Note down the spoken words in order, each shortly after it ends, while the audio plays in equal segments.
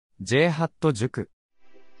jhat juku.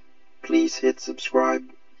 Please hit subscribe.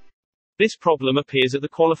 This problem appears at the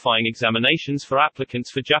qualifying examinations for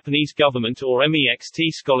applicants for Japanese government or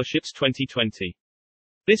MEXT scholarships 2020.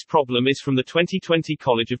 This problem is from the 2020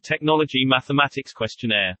 College of Technology Mathematics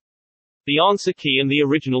questionnaire. The answer key and the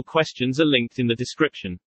original questions are linked in the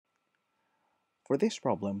description. For this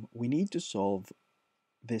problem, we need to solve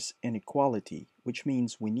this inequality, which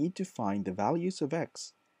means we need to find the values of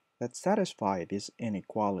x that satisfy this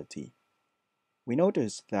inequality. We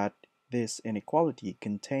notice that this inequality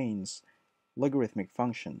contains logarithmic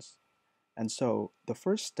functions, and so the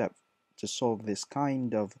first step to solve this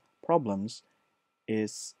kind of problems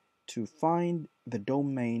is to find the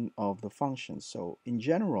domain of the function. So in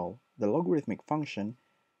general, the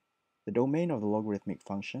domain of the logarithmic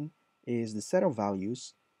function is the set of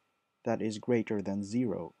values that is greater than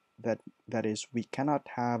 0. That is, we cannot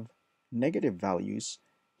have negative values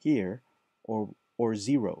here or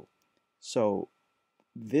 0. So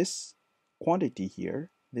this quantity here,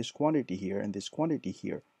 and this quantity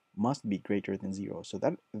here must be greater than 0. So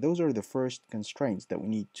those are the first constraints that we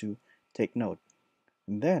need to take note.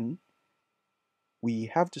 And then we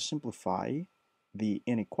have to simplify the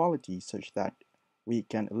inequality such that we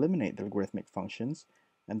can eliminate the logarithmic functions,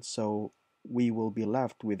 and so we will be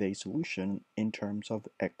left with a solution in terms of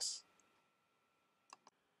x.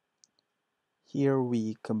 Here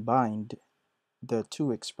we combined the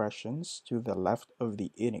two expressions to the left of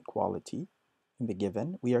the inequality. In the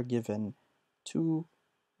given, we are given two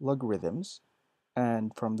logarithms,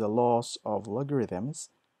 and from the laws of logarithms,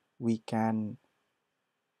 we can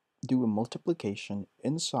do a multiplication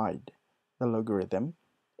inside the logarithm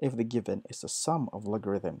if the given is a sum of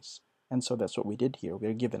logarithms. And so that's what we did here. We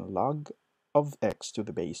are given log of x to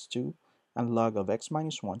the base 2 and log of x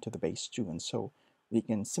minus 1 to the base 2, and so we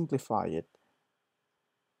can simplify it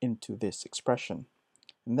into this expression.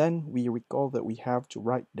 And then we recall that we have to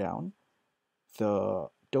write down the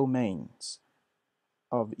domains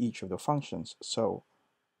of each of the functions. So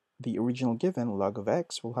the original given, log of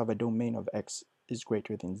x, will have a domain of x is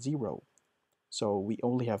greater than 0. So we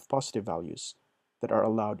only have positive values that are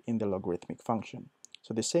allowed in the logarithmic function.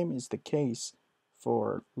 So the same is the case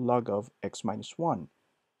for log of x minus 1.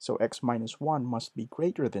 So x minus 1 must be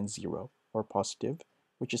greater than 0 or positive,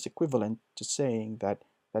 which is equivalent to saying that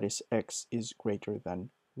x is greater than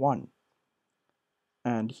 1.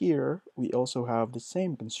 And here we also have the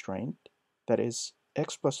same constraint, that is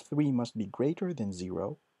x plus 3 must be greater than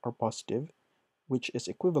 0 or positive, which is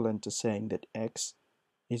equivalent to saying that x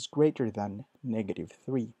is greater than negative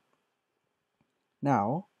 3.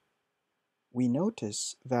 Now, we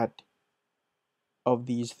notice that of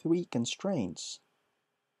these three constraints,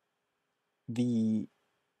 the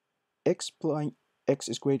x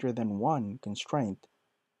is greater than 1 constraint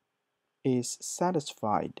is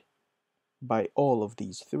satisfied by all of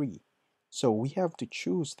these three. So we have to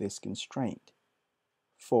choose this constraint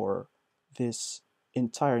for this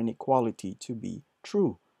entire inequality to be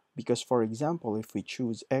true. Because, for example, if we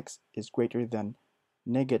choose x is greater than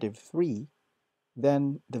negative 3,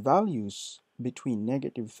 then the values between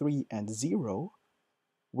negative 3 and 0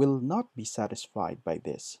 will not be satisfied by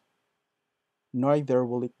this. Neither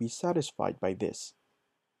will it be satisfied by this.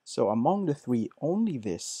 So among the three, only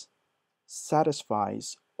this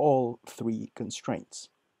satisfies all three constraints.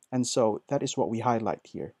 And so that is what we highlight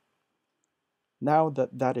here. Now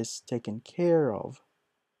that that is taken care of,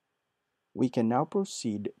 we can now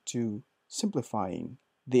proceed to simplifying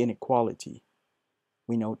the inequality.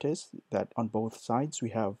 We notice that on both sides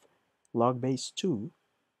we have log base 2,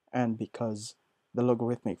 and because the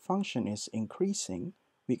logarithmic function is increasing,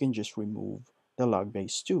 we can just remove the log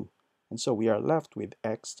base 2. And so we are left with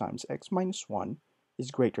x times x minus 1 is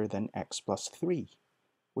greater than x plus 3,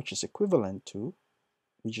 which is equivalent to,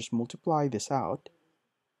 we just multiply this out,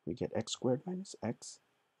 we get x squared minus x,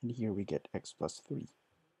 and here we get x plus 3.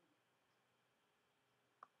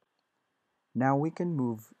 Now we can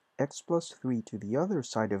move x plus 3 to the other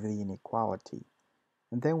side of the inequality,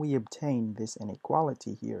 and then we obtain this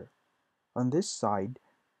inequality here. On this side,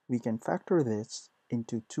 we can factor this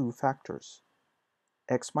into two factors,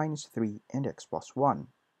 x minus 3 and x plus 1.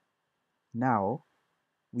 Now,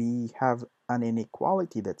 we have an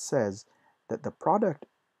inequality that says that the product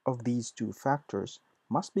of these two factors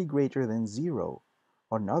must be greater than 0.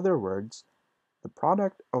 Or in other words, the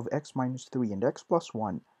product of x minus 3 and x plus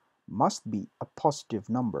 1 must be a positive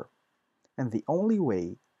number. And the only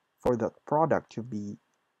way for the product to be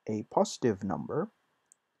a positive number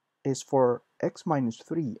is for x minus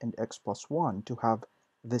 3 and x plus 1 to have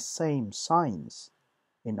the same signs.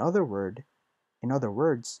 In other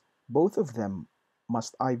words, both of them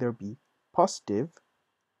must either be positive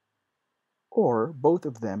or both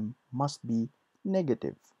of them must be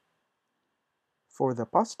negative. For the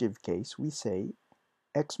positive case, we say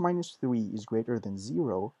x minus 3 is greater than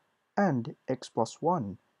 0 and x plus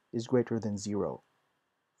 1 is greater than 0.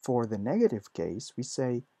 For the negative case, we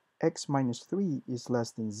say x minus 3 is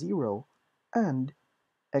less than 0 and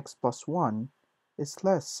x plus 1 is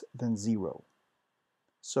less than 0.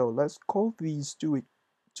 So let's call these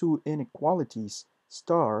two inequalities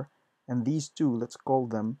star, and these two, let's call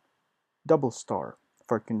them double star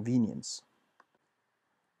for convenience.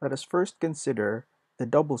 Let us first consider the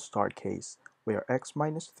double star case where x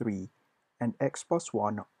minus 3 and x plus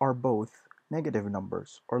 1 are both negative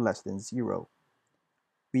numbers or less than 0.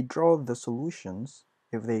 We draw the solutions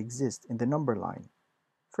if they exist in the number line.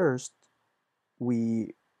 First,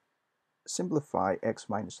 we simplify x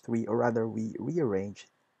minus 3, or rather we rearrange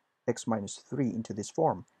x minus 3 into this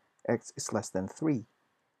form. X is less than 3,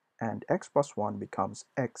 and x plus 1 becomes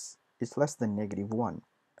x is less than negative 1.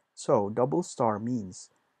 So double star means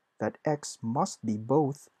that x must be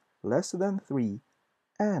both less than 3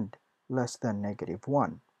 and less than negative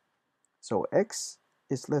 1. So x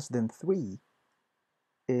is less than 3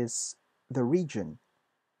 is the region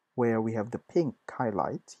where we have the pink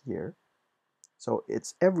highlight here. So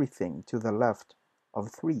it's everything to the left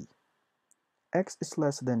of 3. X is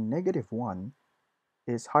less than negative 1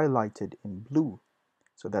 is highlighted in blue.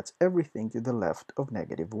 So that's everything to the left of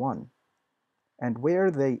negative 1. And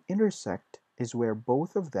where they intersect is where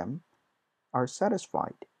both of them are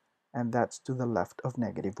satisfied, and that's to the left of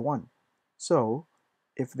negative 1. So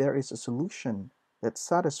if there is a solution that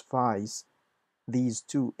satisfies these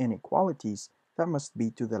two inequalities, that must be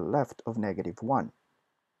to the left of negative 1.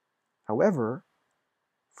 However,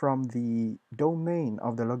 from the domain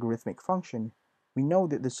of the logarithmic function, we know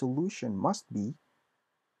that the solution must be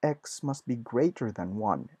x must be greater than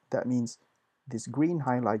 1. That means this green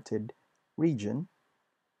highlighted region,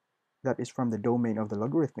 that is from the domain of the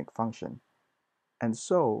logarithmic function. And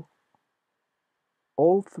so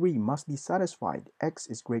all three must be satisfied. X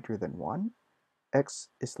is greater than 1, x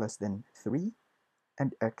is less than 3,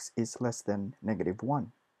 and x is less than negative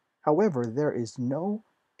 1. However, there is no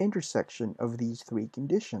intersection of these three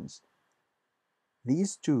conditions.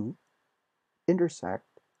 These two intersect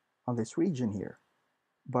on this region here,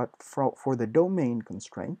 but for the domain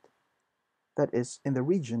constraint, that is in the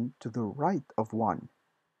region to the right of 1.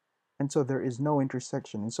 And so there is no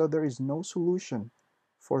intersection, and so there is no solution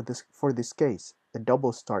for this case, the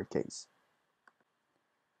double star case.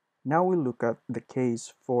 Now we look at the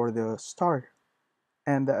case for the star,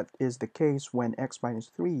 and that is the case when x minus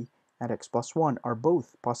 3 and x plus 1 are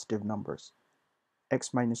both positive numbers.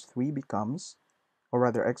 X minus 3 becomes, or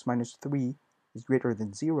rather x minus 3 is greater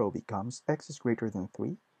than 0 becomes x is greater than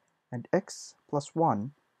 3, and x plus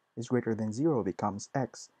 1 is greater than 0 becomes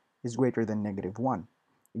x is greater than negative 1.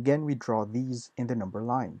 Again, we draw these in the number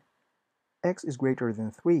line. X is greater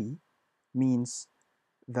than 3 means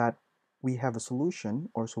that we have a solution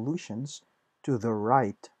or solutions to the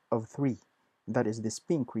right of 3. That is this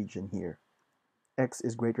pink region here. X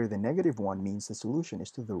is greater than negative 1 means the solution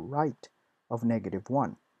is to the right of negative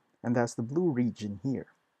 1. And that's the blue region here.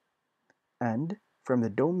 And from the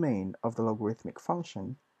domain of the logarithmic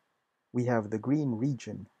function, we have the green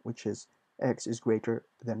region, which is x is greater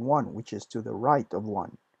than 1, which is to the right of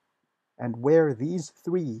 1. And where these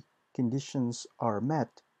three conditions are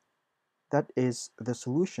met, that is the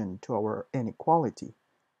solution to our inequality.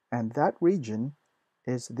 And that region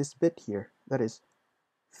is this bit here, that is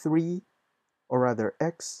 3, or rather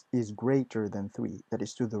x is greater than 3, that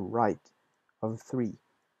is to the right of 3.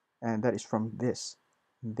 And that is from this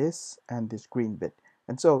and this green bit.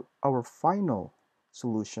 And so our final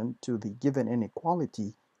solution to the given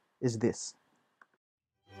inequality is this.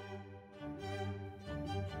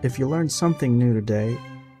 If you learned something new today,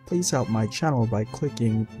 please help my channel by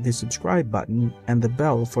clicking the subscribe button and the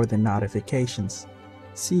bell for the notifications.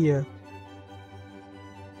 See ya!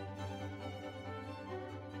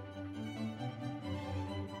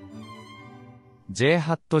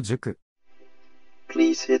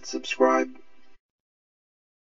 Please hit subscribe.